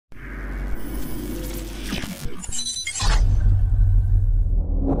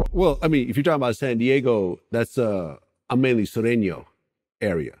Well, I mean, if you're talking about San Diego, that's I'm mainly Sureño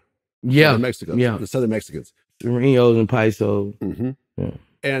area. Yeah. Southern Mexicans. Yeah. The Southern Mexicans. Sureños and Paisos. Mm-hmm. Yeah.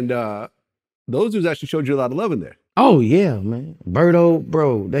 And those dudes actually showed you a lot of love in there. Oh, yeah, man. Berto,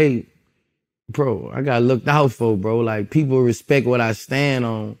 bro, I got looked out for, bro. Like, people respect what I stand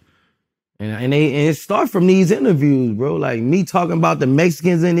on. And it starts from these interviews, bro. Like, me talking about the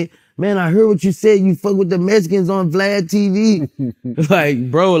Mexicans in it. Man, I heard what you said. You fuck with the Mexicans on Vladtv.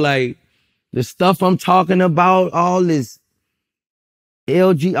 Like, bro, like, the stuff I'm talking about, all this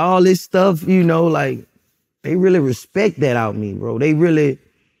LG, all this stuff, you know, like, they really respect that out me, bro. They really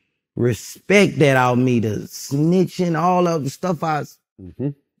respect that out me. The snitching, all of the stuff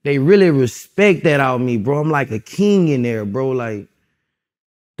they really respect that out me, bro. I'm like a king in there, bro. Like,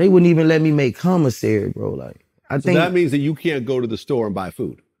 they wouldn't even let me make commissary, bro. Like, I think that means that you can't go to the store and buy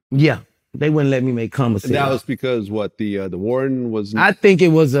food. Yeah, they wouldn't let me make commissary. And that was because what, the warden was? I think it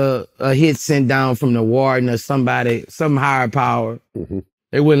was a hit sent down from the warden or somebody, some higher power.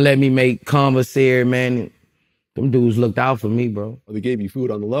 They wouldn't let me make commissary, man. Them dudes looked out for me, bro. They gave you food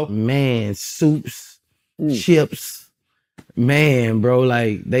on the low? Man, soups, chips. Man, bro,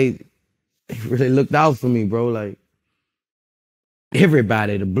 like, they really looked out for me, bro. Like,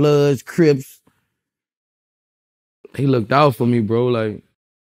 everybody, the Bloods, Crips, they looked out for me, bro. Like,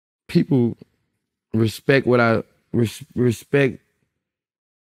 people respect what I respect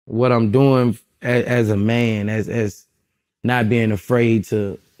what I'm doing as a man, as not being afraid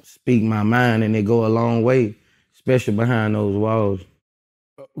to speak my mind, and they go a long way, especially behind those walls.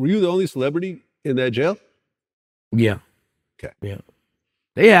 Were you the only celebrity in that jail? Yeah. Okay. Yeah.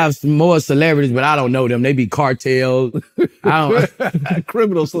 They have some more celebrities, but I don't know them. They be cartels. I don't.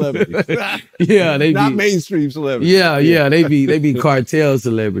 Criminal celebrities. Yeah, they not be mainstream celebrities. Yeah, they be cartel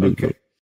celebrities. Okay.